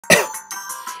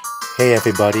Hey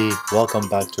everybody, welcome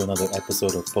back to another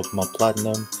episode of Pokemon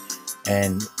Platinum.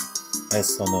 And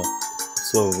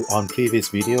on previous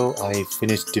video, I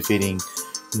finished defeating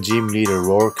Gym Leader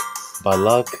Rourke by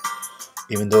luck,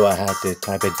 even though I had the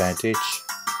type advantage.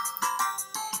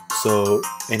 So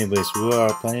anyways, we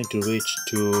are planning to reach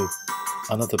to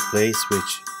another place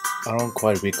which I don't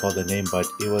quite recall the name, but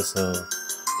it was a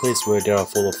place where they are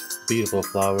full of beautiful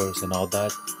flowers and all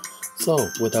that. So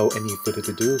without any further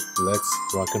ado, let's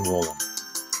rock and roll.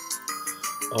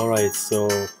 Alright, so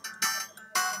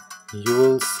you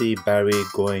will see Barry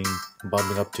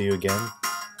bumping up to you again.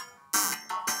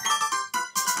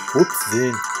 Whoops, Zin,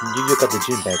 you got the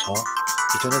gym badge, huh?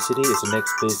 Eternal City is the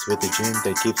next place with the gym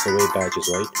that gives away badges,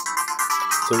 right?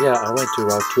 So yeah, I went to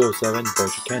Route 207, but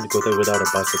you can't go there without a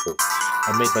bicycle.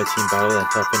 I made my team battle and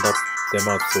toughened them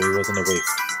up so it wasn't a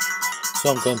waste. So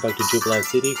I'm going back to Jubilee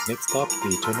City. Next stop, the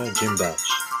Eternal Gym Badge.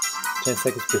 10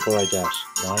 seconds before I dash.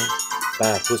 9.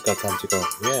 Bad, who's got time to go?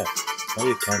 Yeah, why are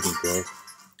you counting, bro?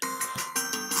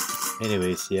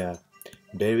 Anyways, yeah,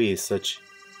 Barry is such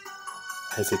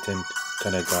hesitant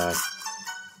kind of guy.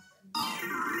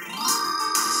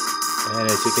 And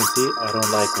as you can see, I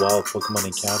don't like wild Pokemon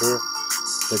encounter.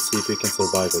 Let's see if we can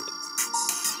survive it.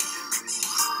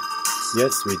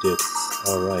 Yes, we did.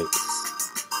 Alright.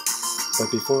 But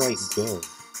before I go...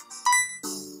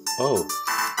 Oh!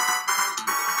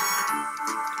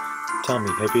 Tell me,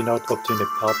 have you not obtained a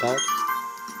Palpad?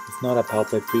 It's not a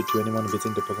Palpad free to anyone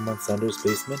visiting the Pokemon Center's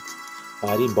basement.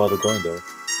 I didn't bother going there.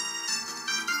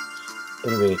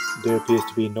 Anyway, there appears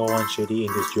to be no one shady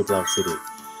in this Jubilee City.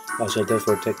 I shall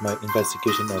therefore take my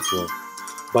investigation elsewhere.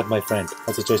 But my friend,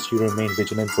 I suggest you remain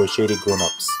vigilant for shady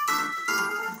grown-ups.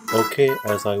 Okay,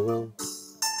 as I will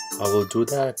do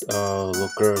that.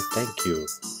 Looker, thank you.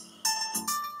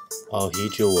 I'll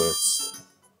heed your words.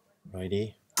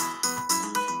 Righty.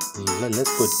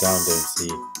 Let's go down there and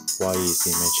see why is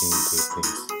he mentioning these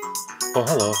things. Oh,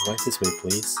 hello. Right this way,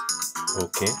 please.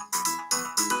 Okay.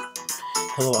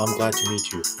 Hello, I'm glad to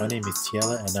meet you. My name is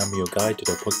Tiela and I'm your guide to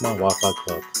the Pokemon Wi-Fi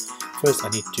Club. First, I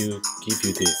need to give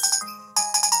you this.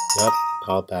 Yup,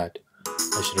 Palpad.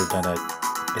 I should have done it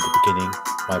at the beginning.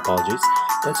 My apologies.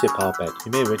 That's your Palpad.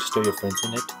 You may register your friends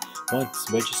in it. Once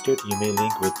registered, you may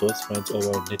link with those friends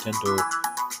over Nintendo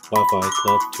Wi-Fi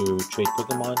Club to trade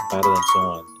Pokemon, battle, and so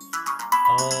on.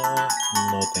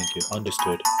 No thank you.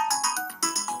 Understood.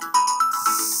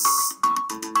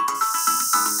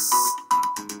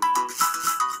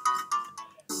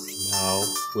 Now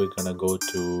we're gonna go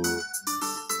to...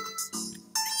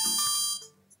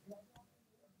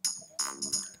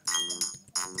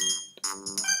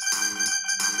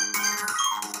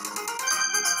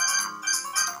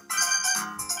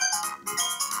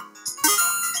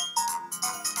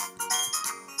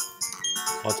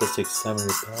 Auto 6-7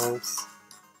 repels.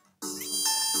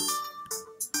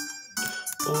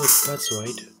 Oh, that's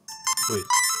right. Wait,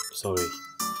 sorry.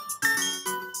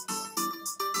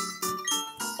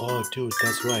 Oh, dude,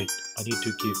 that's right. I need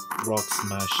to give Rock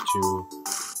Smash to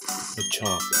a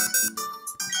Chop.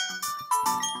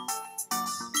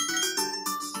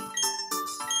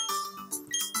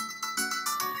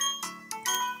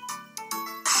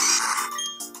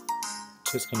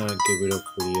 Just gonna give it up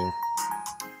for here.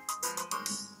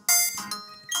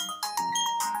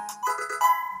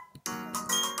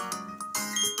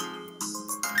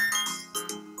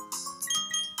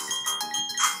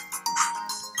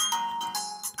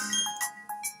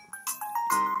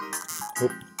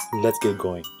 Let's get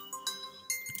going.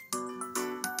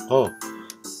 Oh.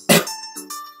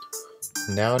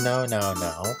 Now.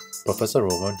 Professor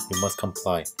Rowan, you must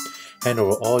comply. Hand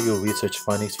over all your research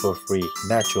findings for free,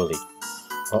 naturally.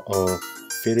 Uh-oh.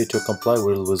 Failure to comply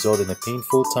will result in a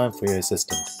painful time for your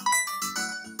assistant.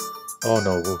 Oh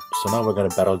no, so now we're gonna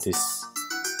battle these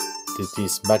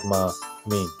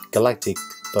galactic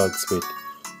thugs with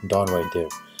Dawn right there.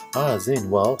 Ah, Zin,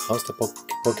 well, how's the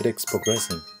Pokédex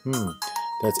progressing?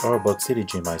 That's Arbok City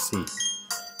Gym, I see.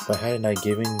 But hadn't I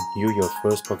given you your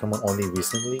first Pokemon only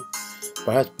recently?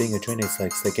 Perhaps being a trainer is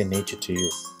like second nature to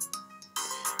you.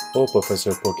 Oh,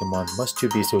 Professor Pokemon, must you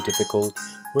be so difficult?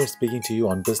 We're speaking to you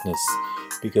on business,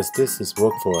 because this is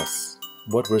work for us.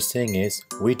 What we're saying is,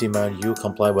 we demand you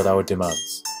comply with our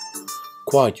demands.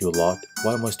 Quiet, you lot.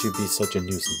 Why must you be such a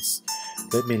nuisance?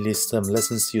 Let me list some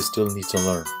lessons you still need to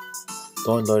learn.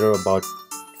 Don't loiter about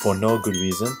for no good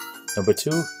reason. Number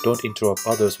 2, don't interrupt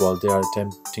others while they are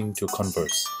attempting to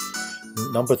converse.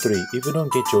 Number 3, if you don't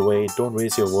get your way, don't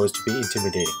raise your voice to be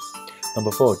intimidating.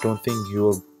 Number 4, don't think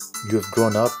you've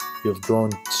grown up, you've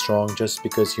grown strong just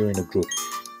because you're in a group.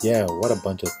 Yeah, what a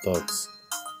bunch of thugs.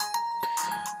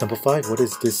 Number 5, what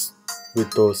is this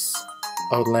with those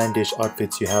outlandish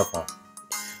outfits you have on.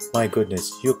 My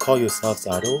goodness, you call yourselves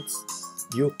adults?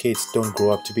 You kids don't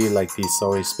grow up to be like these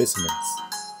sorry specimens.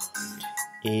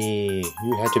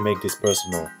 You had to make this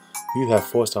personal. You have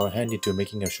forced our hand into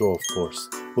making a show of force.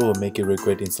 We will make you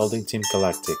regret insulting Team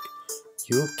Galactic.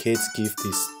 You kids give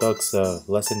these thugs a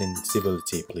lesson in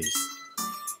civility, please.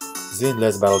 Zin,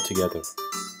 let's battle together.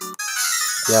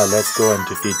 Yeah, let's go and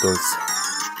defeat those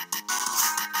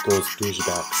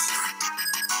douchebags.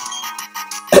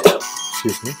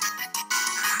 Excuse me.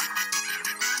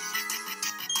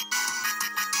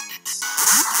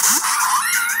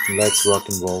 Let's rock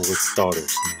and roll with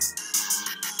starters now.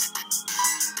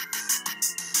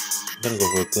 I'm gonna go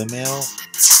for Glimmail.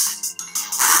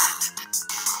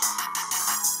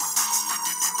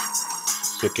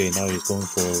 Okay, now he's going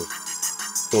for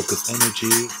Focus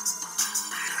Energy.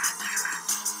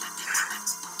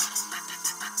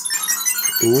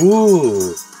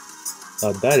 Ooh!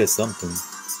 Now that is something.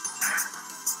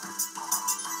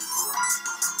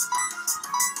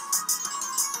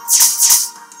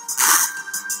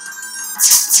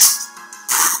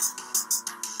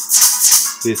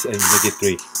 This is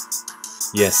 -3.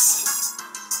 Yes.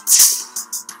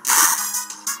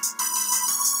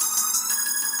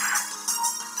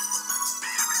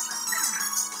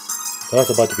 That was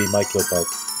about to be my kill bug.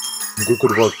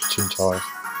 Good work, Chinchar.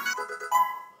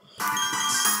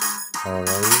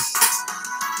 Alright.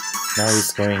 Now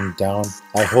he's going down.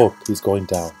 I hope he's going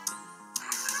down.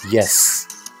 Yes.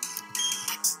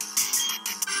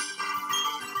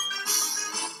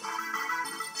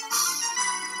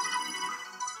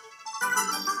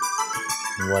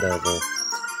 Whatever.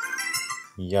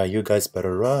 Yeah, you guys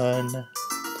better run.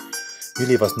 You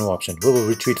leave us no option. We will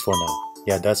retreat for now.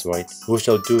 Yeah, that's right. We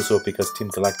shall do so because Team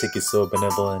Galactic is so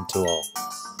benevolent to all.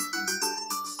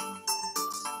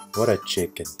 What a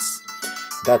chickens.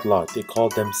 That lot, they call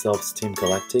themselves Team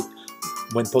Galactic.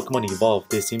 When Pokemon evolve,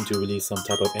 they seem to release some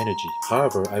type of energy.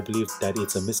 However, I believe that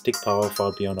it's a mystic power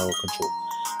far beyond our control.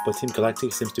 But Team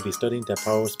Galactic seems to be studying that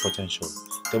power's potential.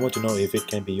 They want to know if it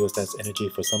can be used as energy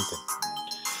for something.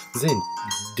 Zin,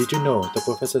 did you know the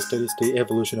professor studies the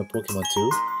evolution of Pokemon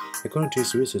too? According to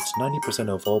his research, 90%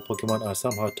 of all Pokemon are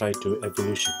somehow tied to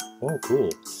evolution. Oh, cool.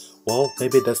 Well,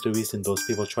 maybe that's the reason those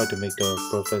people try to take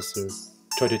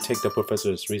the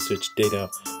professor's research data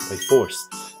by force.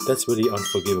 That's really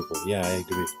unforgivable. Yeah, I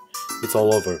agree. It's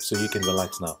all over, so you can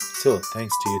relax now. Still,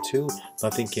 thanks to you too,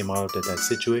 nothing came out of that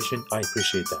situation. I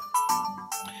appreciate that.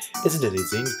 Isn't it,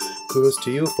 Zing? Kudos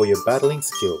to you for your battling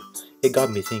skill. It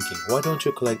got me thinking, why don't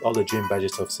you collect all the gym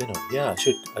badges of Sinnoh? Yeah, I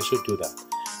should do that.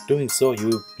 Doing so,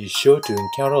 you'll be sure to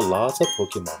encounter lots of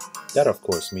Pokemon. That of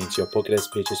course means your Pokédex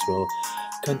pages will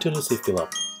continuously fill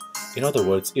up. In other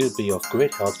words, it will be of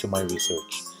great help to my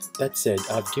research. That said,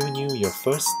 I've given you your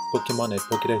first Pokemon and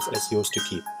Pokédex as yours to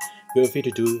keep. You're free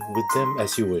to do with them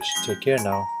as you wish. Take care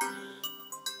now.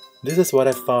 This is what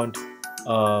I found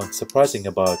surprising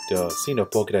about Sinnoh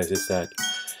Pokédex is that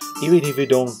even if you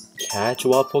don't catch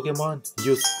wild Pokemon,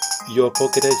 your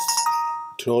Pokédex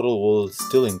total will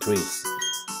still increase,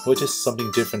 which is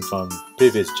something different from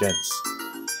previous gens.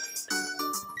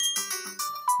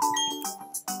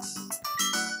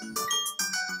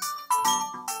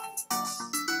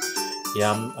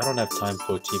 Yeah, I don't have time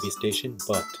for TV station,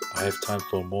 but I have time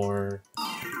for more.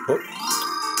 Oh,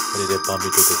 why did they bump me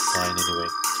to the sign anyway?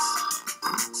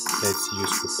 Let's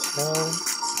use Repel.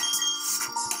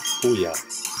 Oh yeah.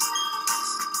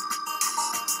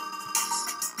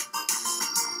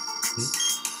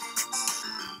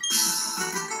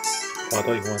 Oh, I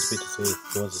thought he wants to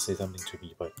say something to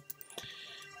me, but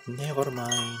never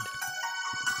mind.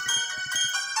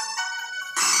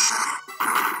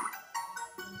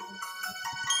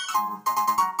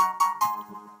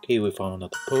 Okay, we found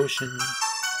another potion.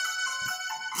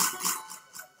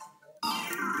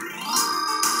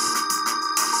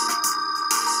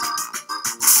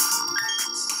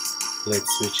 Let's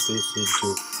switch this into.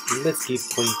 Let's give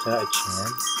Ponyta a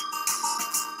chance.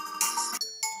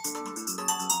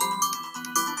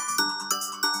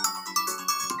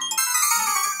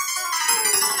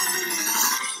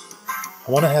 I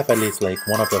want to have at least like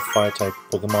one of the fire type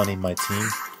Pokemon in my team,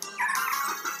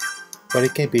 but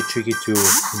it can be tricky to,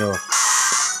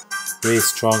 raise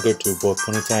stronger to both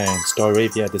Ponyta and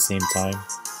Staravia at the same time,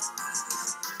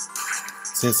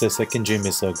 since the second gym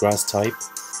is a grass type.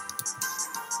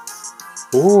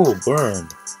 Oh, burn!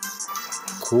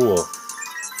 Cool.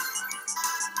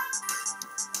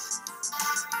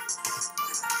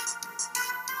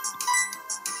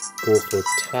 Go for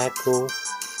tackle.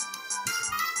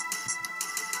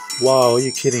 Wow, are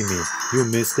you kidding me? You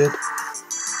missed it?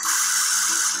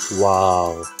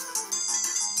 Wow.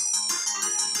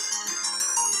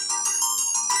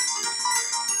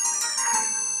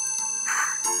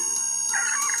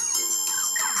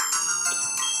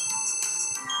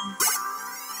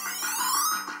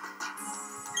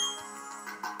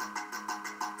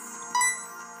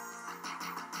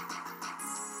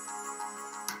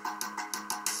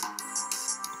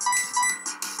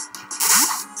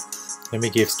 Let me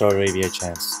give Star Arabia a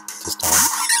chance this time.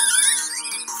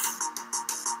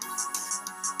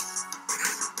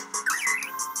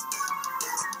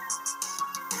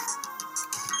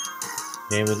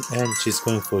 And she's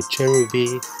going for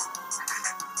Cherubi.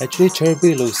 Actually,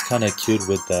 Cherubi looks kind of cute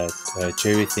with that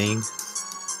cherry thing.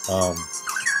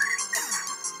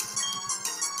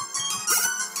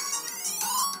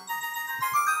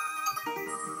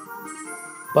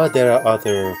 But there are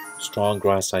other strong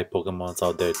grass-type Pokemons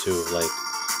out there too, like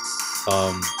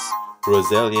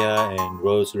Roselia and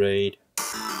Roserade,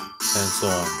 and so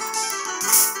on.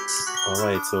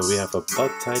 Alright, so we have a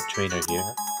Bug-type trainer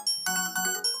here.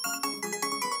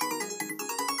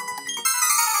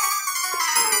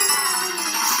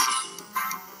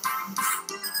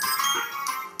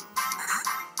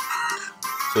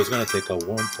 So it's gonna take a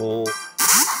Wurmple.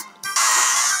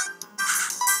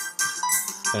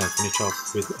 Gonna finish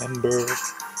off with Ember.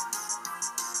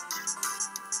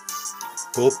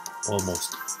 Oh,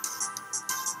 almost.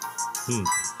 He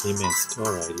missed.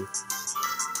 Alrighty.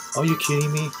 Are you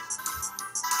kidding me?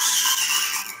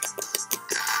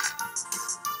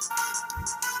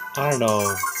 I don't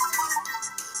know.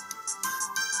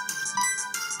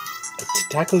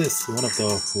 Tackle is one of the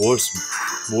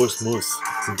worst moves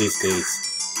these days.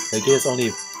 Like, he has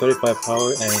only 35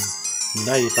 power and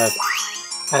 95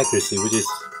 accuracy, which is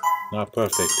not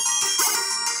perfect.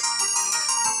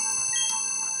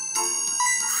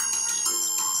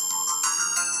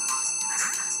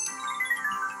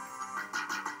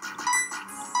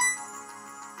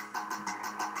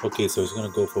 Okay, so it's gonna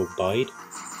go for Bite.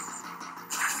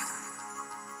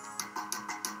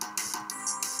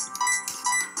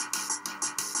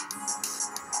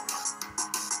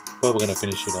 But we're gonna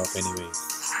finish it off anyways.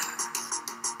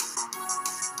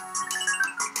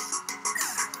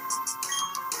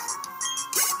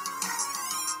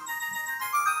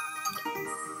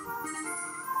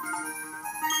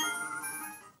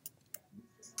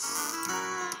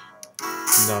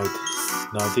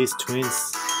 Now these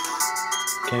twins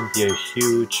can be a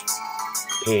huge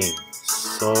pain.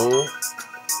 So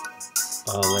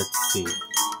let's see.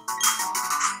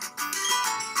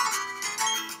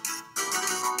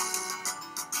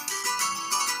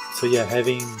 So yeah,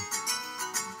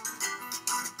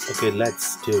 okay,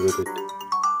 let's deal with it.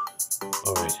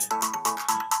 Alright.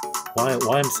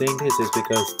 Why I'm saying this is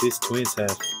because these twins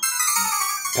have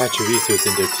Pachirisus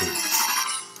in their team.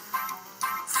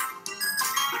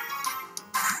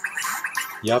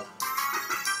 Yup.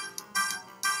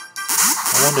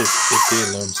 I wonder if they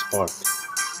learn Spark.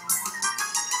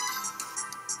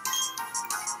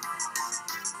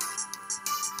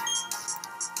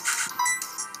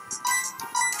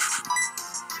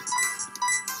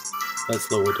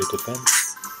 Let's lower the defense.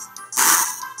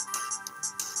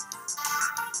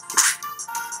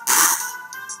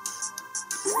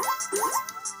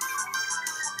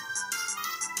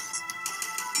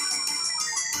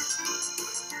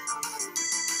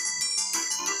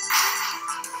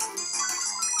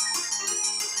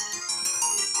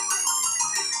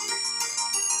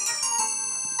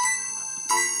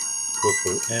 Go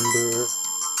for Ember.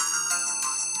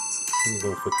 And go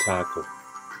for Tackle.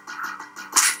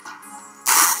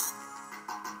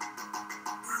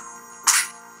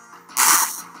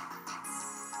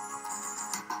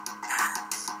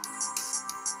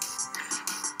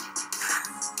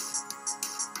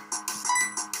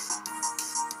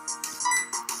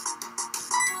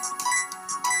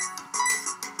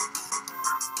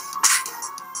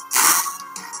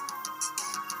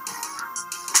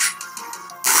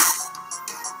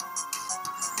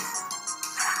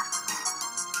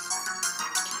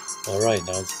 Alright,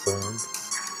 now it's burned.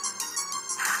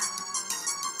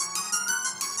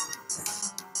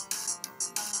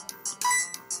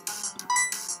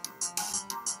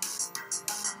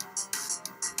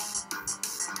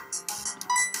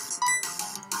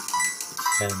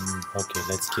 And okay,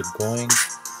 let's keep going.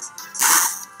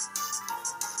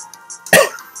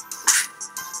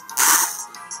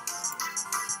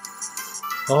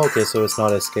 Okay, so it's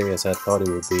not as scary as I thought it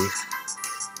would be.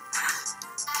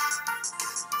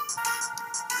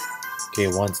 Okay,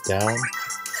 one's down.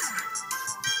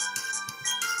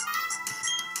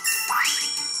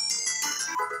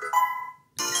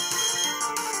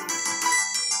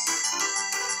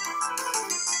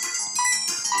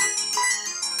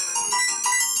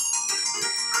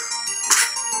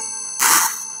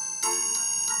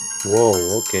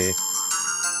 Whoa, okay.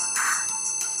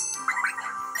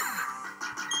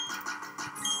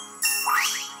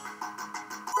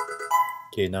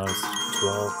 Okay, now it's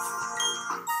 12.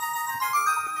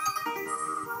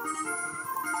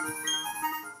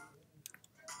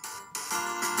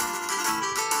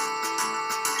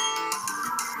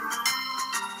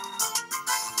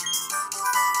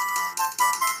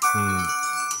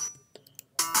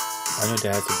 I know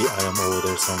there has to be item over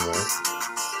there somewhere.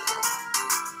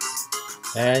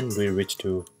 And we reach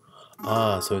to...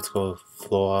 so it's called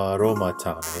Floaroma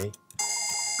Town, eh?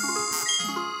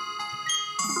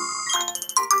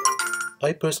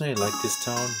 I personally like this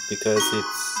town because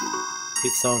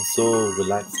it sounds so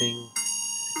relaxing,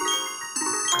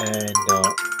 and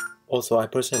also I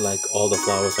personally like all the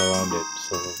flowers around it.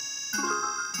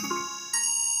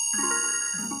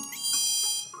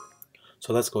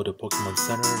 So let's go to Pokemon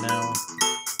Center now.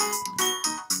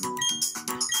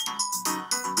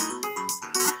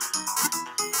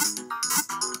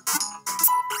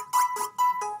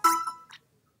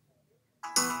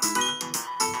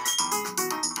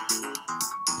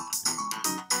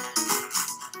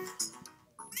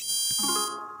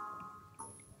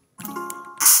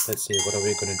 Let's see, what are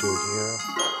we gonna do here?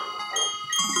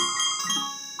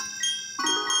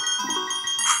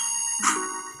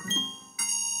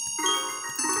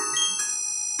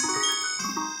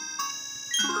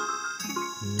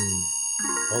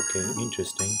 Okay,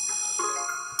 interesting.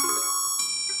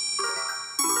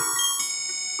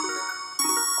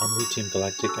 Aren't we Team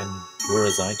Galactic and we're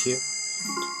assigned here?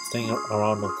 Standing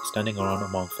around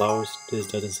among flowers, this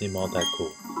doesn't seem all that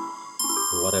cool.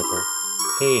 Whatever.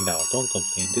 Hey now, don't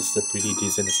complain, this is a pretty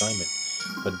decent assignment.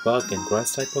 But bug and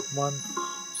grass type Pokemon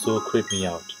so creep me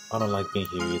out. I don't like being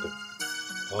here either.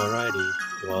 Alrighty,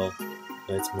 well,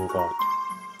 let's move out.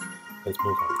 Let's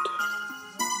move out.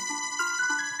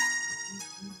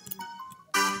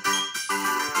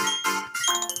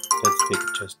 Let's take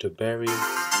just a berry.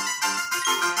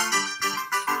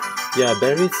 Yeah,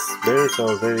 berries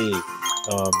are very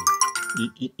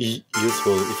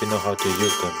useful if you know how to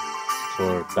use them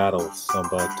for battles.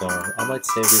 But I might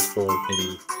save this for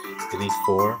maybe Elite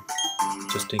 4,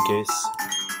 just in case.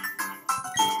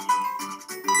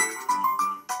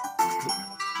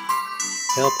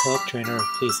 Help, trainer,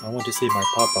 please, I want to see my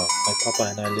papa. My papa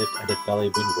and I lived at the Valley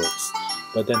Windworks,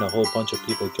 but then a whole bunch of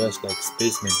people dressed like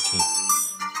spacemen came.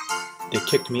 They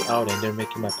kicked me out and they're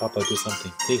making my papa do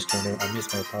something. Please, trainer, I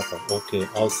miss my papa. Okay,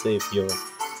 I'll save your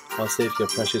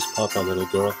precious papa, little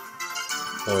girl.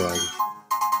 Alrighty.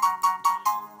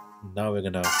 Now we're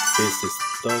gonna face this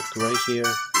thug right here.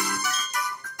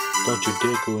 Don't you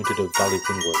dare go into the Valley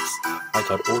Windworks. I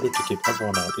got ordered to keep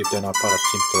everyone out if they're not part of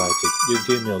Team Galactic. You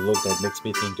give me a look that makes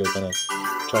me think you're gonna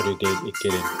try to get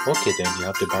in. Okay then, you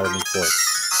have to battle me for it.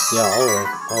 Yeah, alright,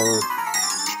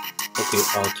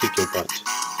 I'll kick your butt.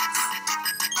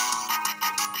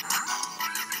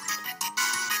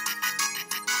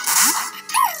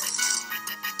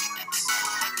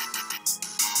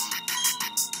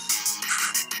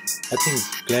 I think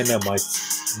Glamour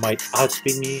might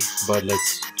outspeed me, but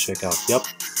let's check out. Yep.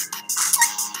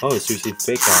 Oh, it's usually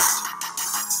fake out.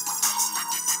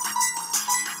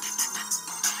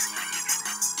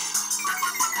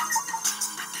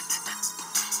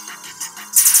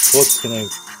 Boat's gonna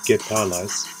get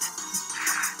paralyzed,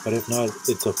 but if not,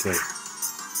 it's okay.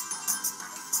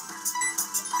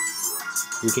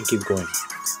 We can keep going.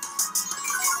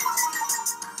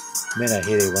 Man, I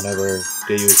hate it whenever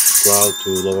they use growl to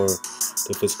lower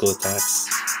the physical attacks,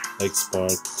 like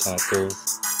Spark, Tackle.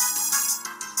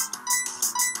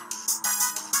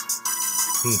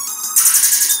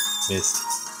 Missed.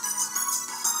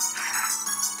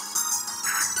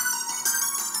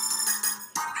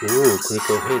 Ooh,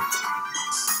 critical hit.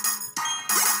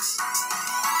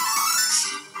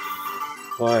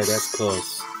 Why, that's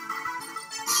close.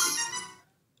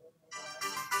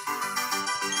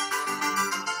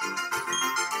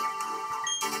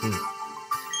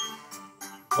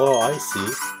 Oh, I see.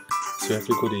 So you have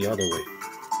to go the other way.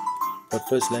 But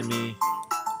first let me...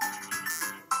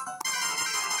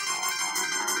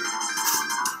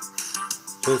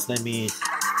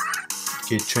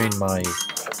 train my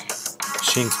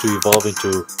Shinx to evolve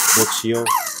into Luxio.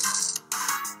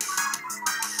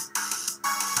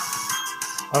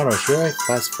 I don't know, should I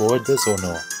fast forward this or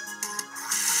no?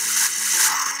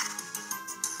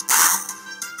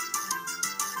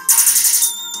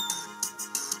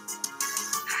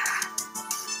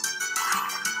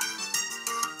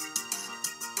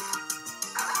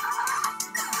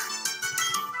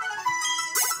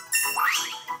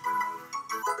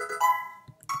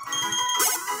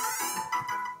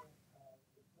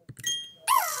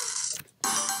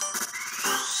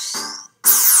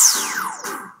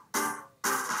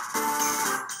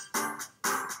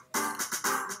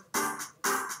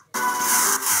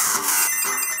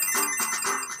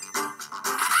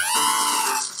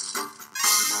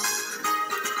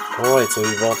 Alright, so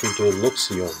evolve into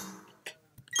Luxio.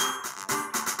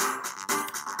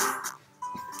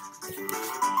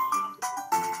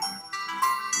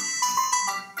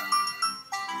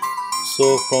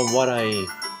 So from what I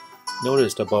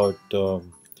noticed about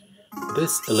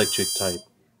this electric type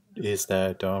is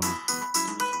that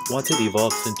once it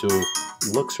evolves into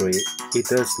Luxray, it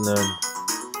does learn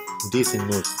decent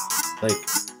moves, like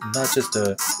not just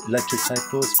the electric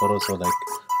type moves, but also like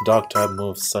dark type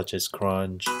moves such as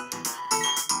Crunch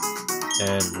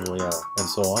and yeah, and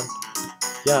so on.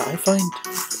 Yeah, I find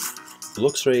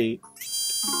Luxray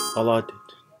a lot,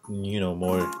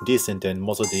 more decent than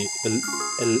most of the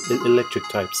electric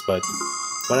types, but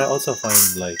I also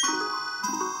find like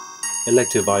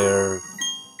Electivire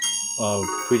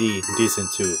pretty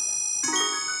decent too.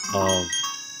 Um,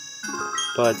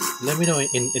 but let me know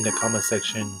in the comment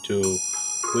section to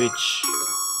which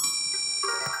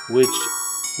which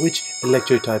which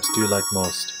electric types do you like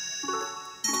most.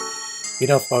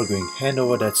 Enough arguing, hand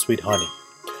over that sweet honey.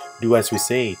 Do as we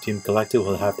say, Team Galactic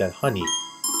will have that honey.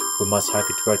 We must have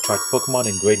it to attract Pokemon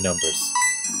in great numbers.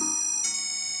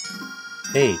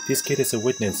 Hey, this kid is a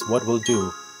witness, what we'll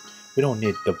do? We don't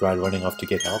need the Brad running off to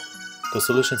get help. The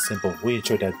solution's simple, we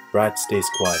ensure that Brad stays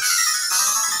quiet.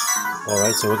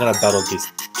 Alright, so we're gonna battle these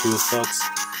two thugs,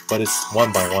 but it's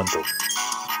one by one though.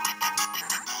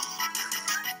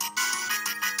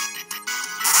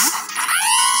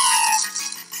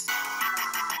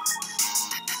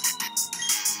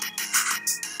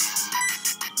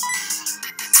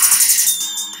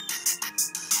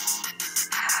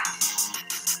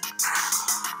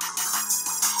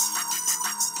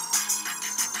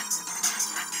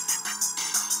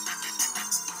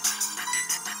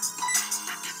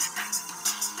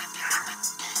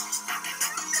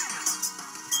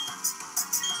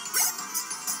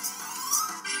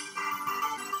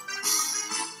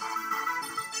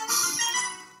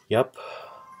 Yep,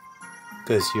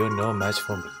 cause you're no match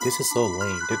for me. This is so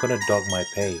lame, they're gonna dog my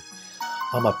pay.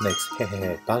 I'm up next,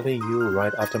 hehehe. Battling you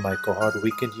right after my cohort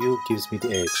weakened you gives me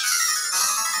the edge.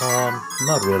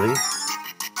 Not really.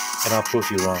 And I'll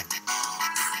prove you wrong.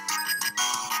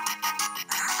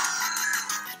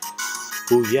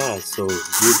 Oh yeah, so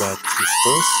Zubat is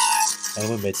first, and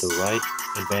we made the right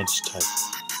advantage type.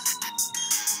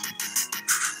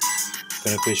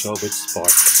 Gonna finish off with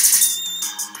Spark.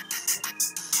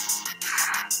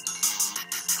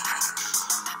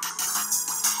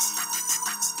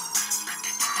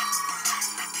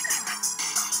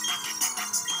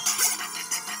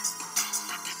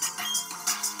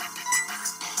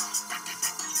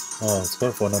 Oh, it's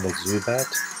going for another Zubat.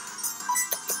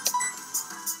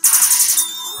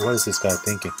 What is this guy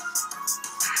thinking?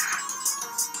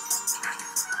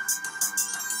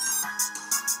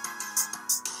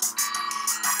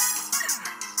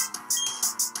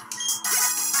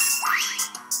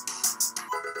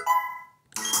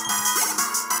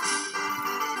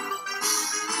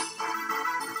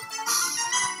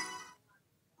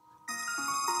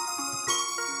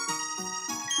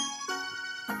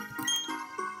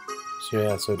 So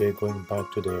yeah, so they're going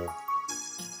back to their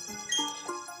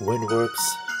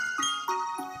Windworks.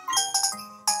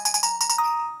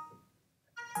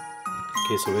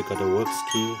 Okay, so we got the Works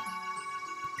key.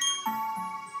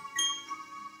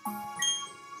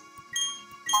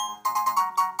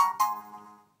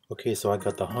 Okay, so I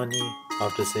got the honey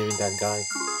after saving that guy.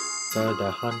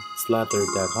 Slather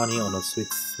that honey on a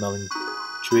sweet smelling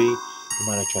tree. You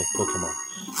might attract Pokemon.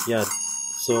 Yeah,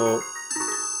 so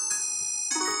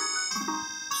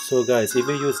guys, if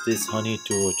you use this honey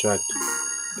to attract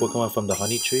Pokemon from the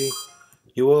honey tree,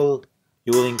 you will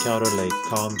encounter like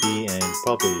Combi and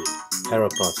probably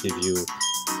Heracross if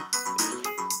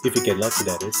you get lucky,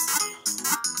 that is.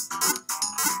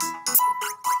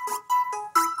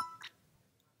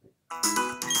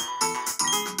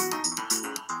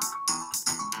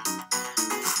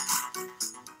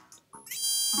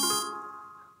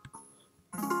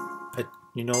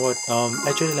 You know what?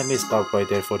 Actually, let me stop right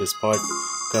there for this part,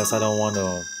 because I don't want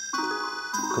to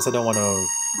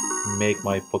make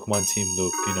my Pokemon team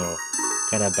look,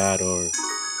 kind of bad or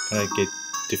kind of get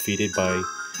defeated by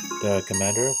the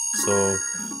commander. So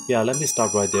yeah, let me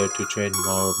stop right there to train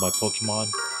more of my Pokemon.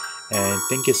 And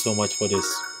thank you so much for this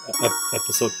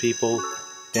episode, people.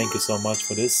 Thank you so much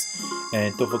for this,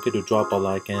 and don't forget to drop a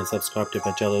like and subscribe to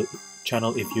my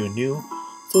channel if you're new,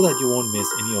 so that you won't miss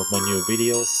any of my new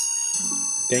videos.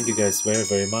 Thank you guys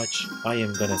very much. I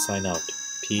am gonna sign out.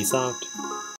 Peace out.